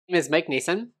name is Mike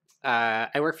Nason.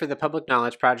 I work for the Public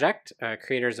Knowledge Project,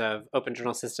 creators of Open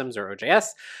Journal Systems, or OJS,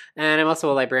 and I'm also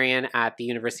a librarian at the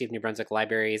University of New Brunswick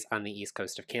Libraries on the east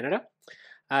coast of Canada.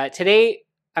 Today,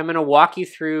 I'm going to walk you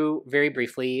through very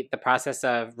briefly the process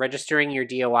of registering your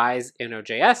DOIs in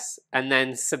OJS and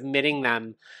then submitting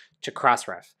them to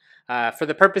Crossref. For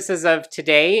the purposes of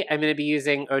today, I'm going to be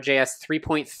using OJS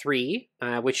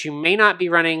 3.3, which you may not be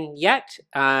running yet,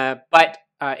 but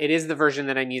it is the version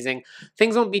that I'm using.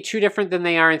 Things won't be too different than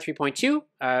they are in 3.2,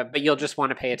 but you'll just want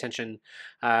to pay attention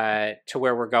to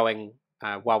where we're going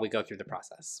while we go through the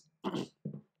process.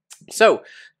 So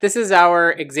this is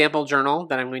our example journal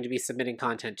that I'm going to be submitting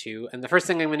content to. And the first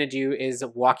thing I'm going to do is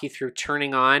walk you through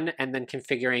turning on and then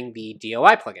configuring the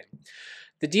DOI plugin.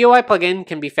 The DOI plugin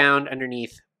can be found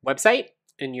underneath Website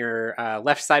in your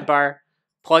left sidebar,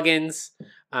 Plugins,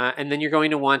 and then you're going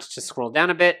to want to scroll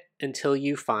down a bit until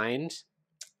you find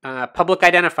Public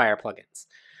Identifier Plugins.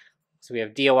 So we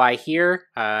have DOI here.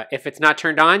 If it's not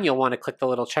turned on, you'll want to click the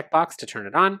little checkbox to turn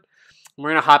it on. And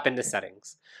we're going to hop into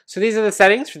settings. So these are the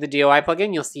settings for the DOI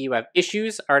plugin. You'll see you have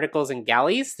issues, articles, and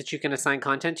galleys that you can assign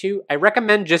content to. I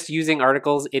recommend just using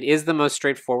articles. It is the most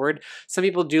straightforward. Some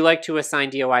people do like to assign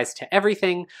DOIs to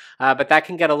everything, but that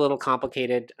can get a little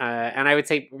complicated. And I would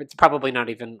say it's probably not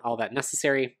even all that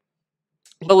necessary.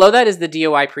 Below that is the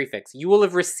DOI prefix. You will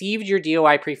have received your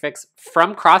DOI prefix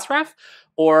from Crossref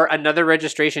or another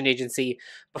registration agency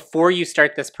before you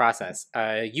start this process.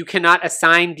 You cannot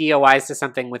assign DOIs to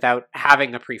something without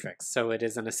having a prefix, so it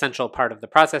is an essential part of the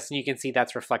process, and you can see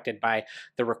that's reflected by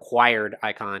the required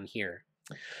icon here.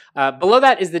 Below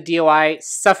that is the DOI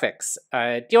suffix.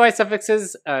 DOI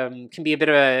suffixes can be a bit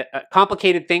of a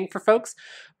complicated thing for folks.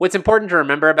 What's important to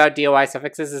remember about DOI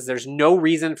suffixes is there's no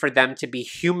reason for them to be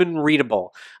human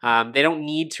readable. They don't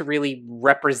need to really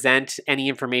represent any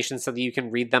information so that you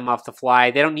can read them off the fly.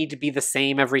 They don't need to be the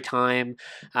same every time.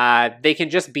 They can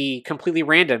just be completely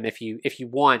random if you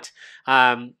want.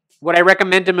 What I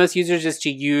recommend to most users is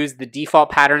to use the default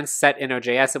patterns set in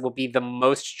OJS. It will be the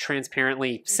most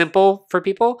transparently simple for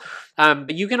people.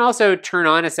 But you can also turn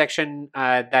on a section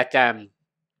that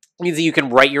means that you can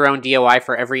write your own DOI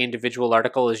for every individual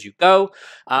article as you go,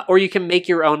 or you can make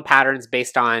your own patterns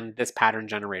based on this pattern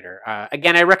generator.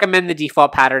 Again, I recommend the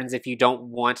default patterns if you don't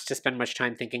want to spend much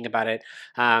time thinking about it,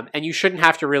 and you shouldn't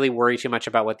have to really worry too much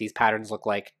about what these patterns look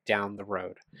like down the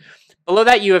road. Below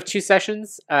that, you have two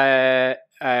sessions,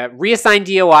 reassign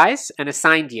DOIs and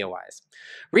assign DOIs.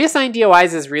 Reassign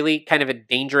DOIs is really kind of a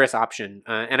dangerous option,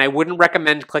 and I wouldn't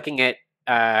recommend clicking it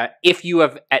if you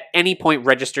have at any point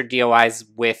registered DOIs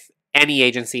with any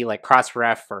agency like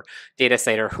Crossref or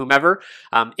DataSite or whomever.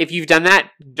 If you've done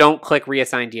that, don't click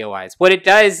reassign DOIs. What it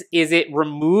does is it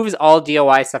removes all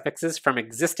DOI suffixes from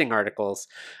existing articles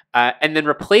and then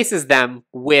replaces them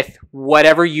with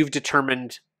whatever you've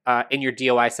determined in your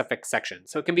DOI suffix section.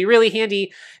 So it can be really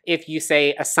handy if you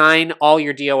say assign all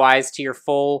your DOIs to your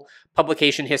full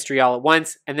publication history all at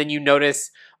once, and then you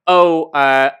notice, oh,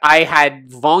 I had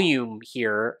volume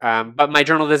here, but my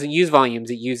journal doesn't use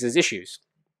volumes, it uses issues.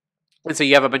 And so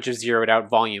you have a bunch of zeroed out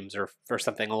volumes or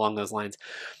something along those lines.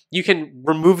 You can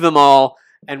remove them all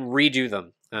and redo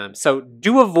them. So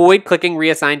do avoid clicking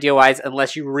reassign DOIs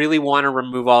unless you really want to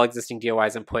remove all existing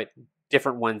DOIs and put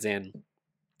different ones in.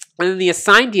 And then the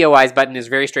assign DOIs button is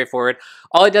very straightforward.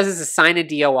 All it does is assign a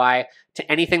DOI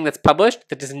to anything that's published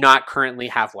that does not currently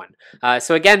have one.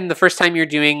 So again, the first time you're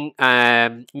doing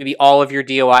maybe all of your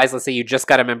DOIs, let's say you just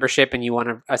got a membership and you want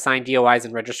to assign DOIs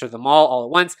and register them all at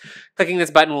once, clicking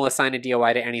this button will assign a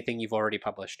DOI to anything you've already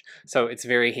published. So it's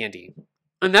very handy.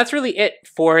 And that's really it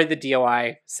for the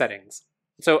DOI settings.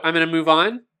 So I'm going to move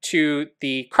on to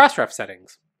the Crossref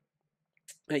settings.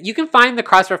 You can find the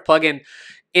Crossref plugin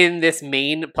in this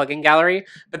main plugin gallery,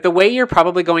 but the way you're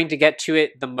probably going to get to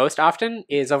it the most often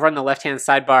is over on the left-hand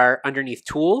sidebar underneath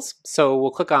Tools. So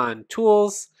we'll click on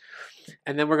Tools,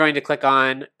 and then we're going to click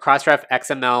on Crossref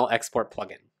XML Export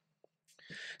Plugin.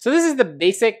 So this is the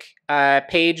basic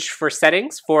page for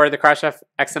settings for the Crossref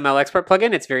XML Export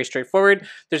plugin. It's very straightforward.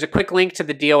 There's a quick link to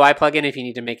the DOI plugin if you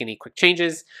need to make any quick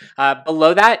changes.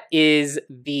 Below that is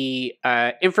the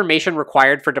information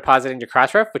required for depositing to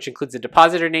Crossref, which includes a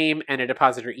depositor name and a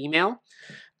depositor email.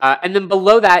 And then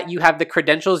below that, you have the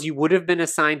credentials you would have been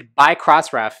assigned by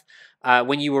Crossref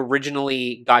when you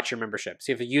originally got your membership.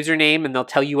 So you have a username, and they'll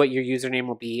tell you what your username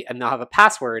will be, and they'll have a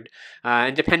password.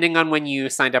 And depending on when you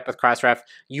signed up with Crossref,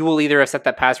 you will either have set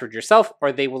that password yourself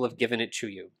or they will have given it to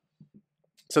you.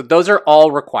 So those are all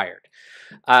required.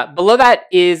 Below that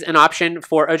is an option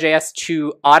for OJS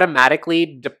to automatically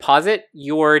deposit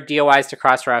your DOIs to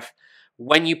Crossref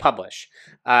when you publish.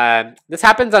 This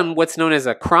happens on what's known as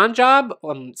a cron job.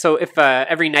 So if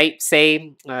every night,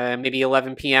 say maybe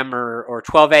 11 p.m. or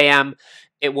 12 a.m.,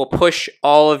 it will push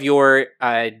all of your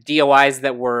DOIs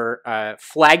that were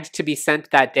flagged to be sent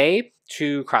that day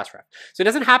to Crossref. So it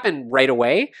doesn't happen right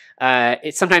away.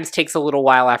 It sometimes takes a little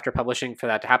while after publishing for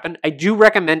that to happen. I do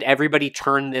recommend everybody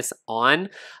turn this on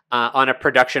a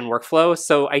production workflow.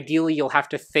 So ideally, you'll have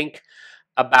to think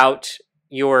about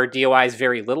your DOIs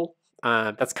very little.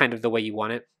 That's kind of the way you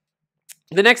want it.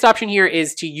 The next option here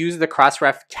is to use the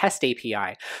Crossref test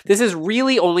API. This is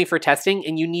really only for testing,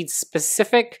 and you need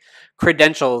specific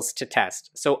credentials to test.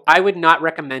 So I would not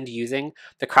recommend using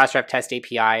the Crossref test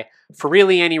API for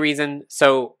really any reason.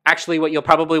 So actually what you'll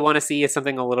probably want to see is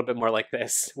something a little bit more like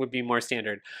this, would be more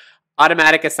standard.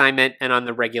 Automatic assignment and on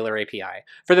the regular API.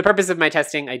 For the purpose of my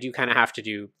testing, I do kind of have to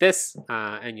do this,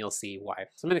 and you'll see why.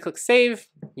 So I'm going to click save,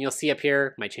 and you'll see up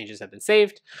here my changes have been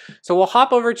saved. So we'll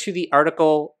hop over to the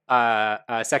article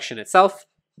section itself.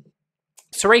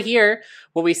 So right here,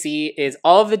 what we see is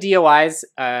all of the DOIs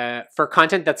for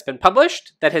content that's been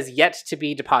published that has yet to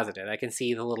be deposited. I can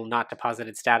see the little not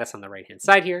deposited status on the right-hand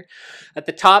side here. At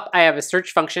the top, I have a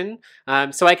search function.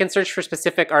 So I can search for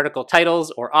specific article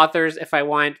titles or authors if I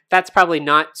want. That's probably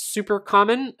not super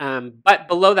common, but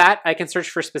below that, I can search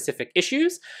for specific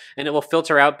issues, and it will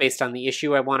filter out based on the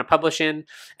issue I want to publish in.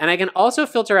 And I can also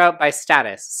filter out by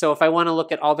status. So if I want to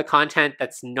look at all the content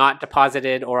that's not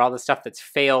deposited or all the stuff that's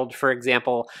failed, for example,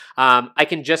 I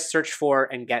can just search for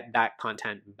and get that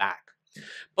content back.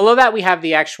 Below that, we have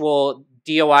the actual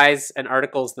DOIs and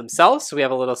articles themselves. So we have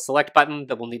a little select button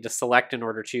that we'll need to select in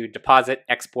order to deposit,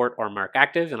 export, or mark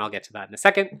active, and I'll get to that in a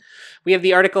second. We have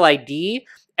the article ID.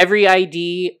 Every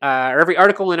ID or every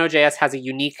article in OJS has a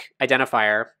unique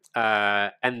identifier,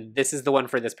 and this is the one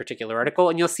for this particular article.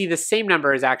 And you'll see the same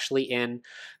number is actually in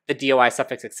the DOI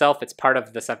suffix itself. It's part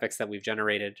of the suffix that we've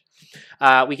generated.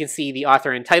 We can see the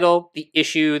author and title, the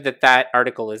issue that that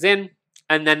article is in,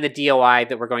 and then the DOI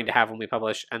that we're going to have when we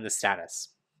publish, and the status.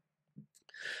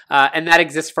 And that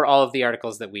exists for all of the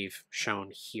articles that we've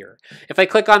shown here. If I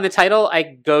click on the title, I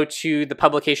go to the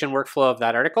publication workflow of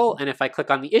that article. And if I click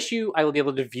on the issue, I will be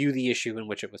able to view the issue in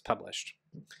which it was published.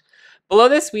 Below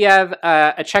this, we have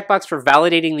a checkbox for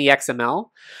validating the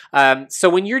XML. So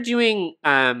when you're doing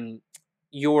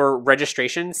your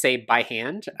registration, say by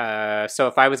hand, so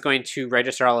if I was going to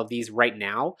register all of these right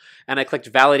now, and I clicked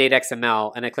validate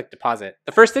XML and I clicked deposit,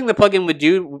 the first thing the plugin would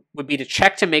do would be to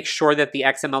check to make sure that the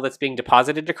XML that's being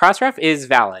deposited to Crossref is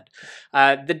valid.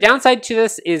 The downside to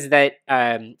this is that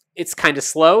it's kind of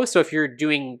slow. So if you're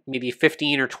doing maybe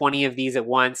 15 or 20 of these at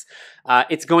once,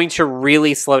 it's going to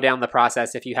really slow down the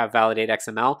process if you have validate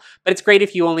XML. But it's great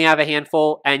if you only have a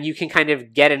handful, and you can kind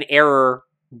of get an error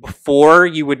before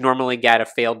you would normally get a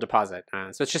failed deposit.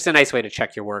 So it's just a nice way to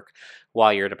check your work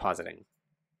while you're depositing.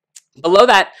 Below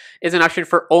that is an option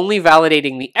for only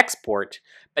validating the export,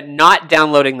 but not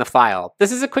downloading the file.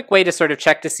 This is a quick way to sort of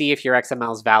check to see if your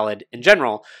XML is valid in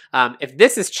general. If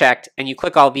this is checked and you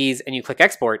click all these and you click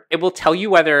export, it will tell you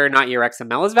whether or not your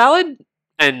XML is valid,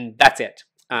 and that's it.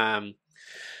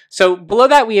 So below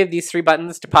that, we have these three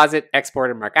buttons: deposit, export,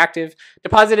 and mark active.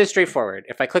 Deposit is straightforward.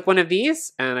 If I click one of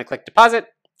these and I click deposit,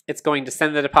 it's going to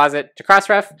send the deposit to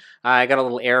Crossref. I got a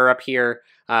little error up here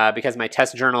because my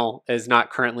test journal is not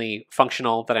currently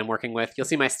functional that I'm working with. You'll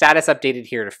see my status updated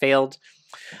here to failed.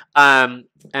 And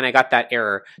I got that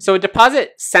error. So a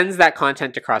deposit sends that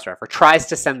content to Crossref, or tries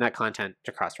to send that content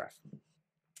to Crossref.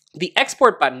 The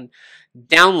export button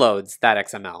downloads that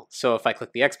XML. So if I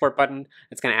click the export button,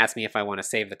 it's going to ask me if I want to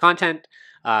save the content,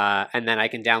 and then I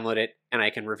can download it and I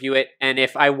can review it. And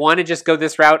if I want to just go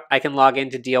this route, I can log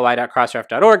into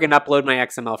doi.crossref.org and upload my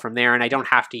XML from there, and I don't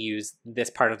have to use this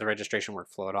part of the registration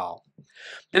workflow at all.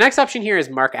 The next option here is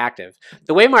mark active.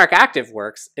 The way mark active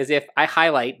works is if I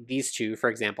highlight these two, for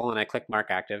example, and I click mark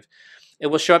active, it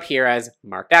will show up here as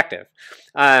marked active.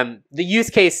 The use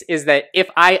case is that if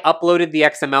I uploaded the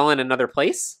XML in another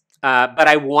place, but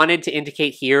I wanted to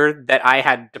indicate here that I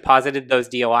had deposited those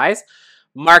DOIs,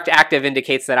 marked active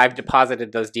indicates that I've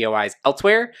deposited those DOIs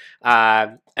elsewhere,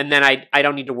 and then I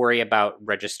don't need to worry about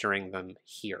registering them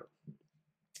here.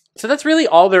 So that's really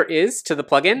all there is to the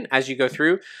plugin. As you go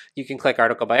through, you can click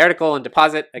article by article and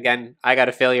deposit. Again, I got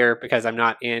a failure because I'm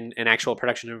not in an actual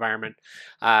production environment,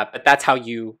 but that's how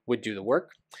you would do the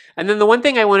work. And then the one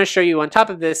thing I want to show you on top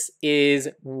of this is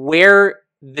where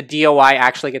the DOI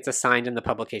actually gets assigned in the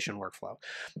publication workflow.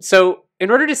 So in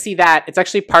order to see that, it's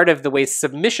actually part of the way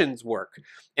submissions work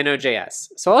in OJS.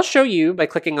 So I'll show you by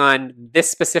clicking on this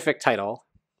specific title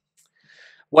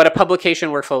what a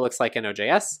publication workflow looks like in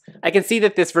OJS. I can see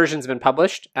that this version's been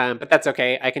published, but that's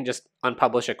okay. I can just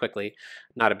unpublish it quickly.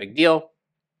 Not a big deal.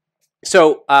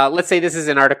 So let's say this is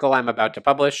an article I'm about to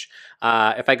publish.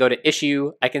 If I go to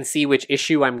issue, I can see which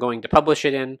issue I'm going to publish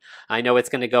it in. I know it's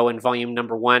going to go in volume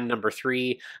number 1, number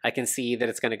 3. I can see that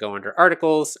it's going to go under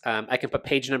articles. I can put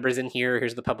page numbers in here.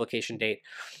 Here's the publication date.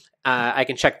 I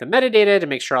can check the metadata to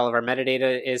make sure all of our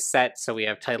metadata is set. So we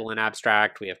have title and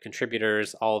abstract, we have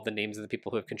contributors, all of the names of the people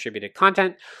who have contributed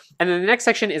content. And then the next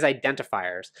section is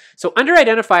identifiers. So under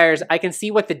identifiers, I can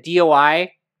see what the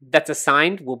DOI that's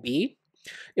assigned will be.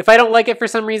 If I don't like it for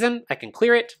some reason, I can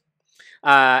clear it.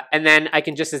 And then I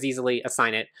can just as easily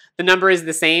assign it. The number is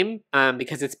the same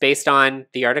because it's based on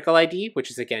the article ID,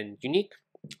 which is again unique,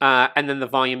 and then the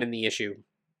volume in the issue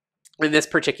in this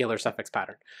particular suffix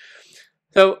pattern.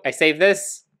 So I save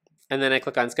this, and then I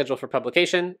click on Schedule for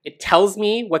Publication. It tells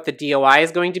me what the DOI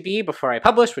is going to be before I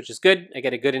publish, which is good. I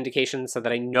get a good indication so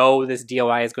that I know this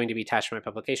DOI is going to be attached to my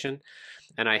publication,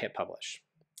 and I hit Publish.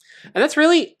 And that's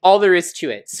really all there is to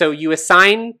it. So you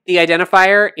assign the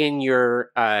identifier in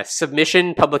your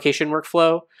submission publication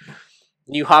workflow.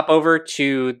 You hop over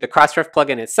to the Crossref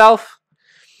plugin itself.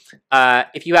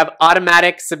 If you have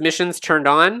automatic submissions turned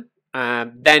on,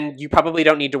 then you probably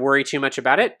don't need to worry too much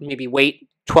about it. Maybe wait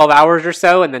 12 hours or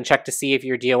so and then check to see if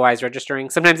your DOI is registering.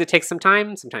 Sometimes it takes some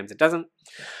time, sometimes it doesn't.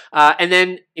 And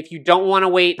then if you don't want to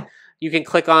wait, you can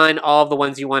click on all of the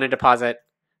ones you want to deposit,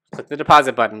 click the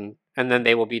deposit button, and then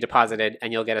they will be deposited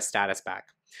and you'll get a status back.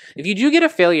 If you do get a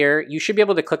failure, you should be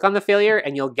able to click on the failure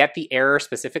and you'll get the error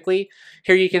specifically.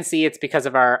 Here you can see it's because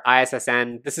of our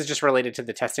ISSN. This is just related to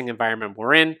the testing environment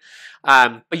we're in.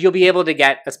 But you'll be able to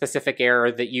get a specific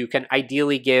error that you can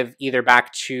ideally give either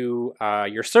back to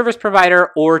your service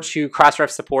provider or to Crossref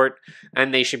support,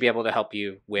 and they should be able to help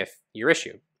you with your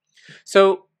issue.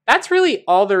 So that's really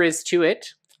all there is to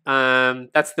it.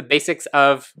 That's the basics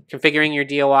of configuring your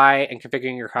DOI and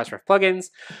configuring your Crossref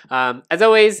plugins. As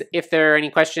always, if there are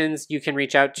any questions, you can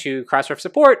reach out to Crossref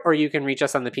support or you can reach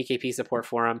us on the PKP support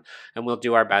forum and we'll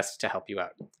do our best to help you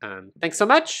out. Thanks so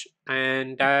much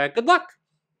and good luck.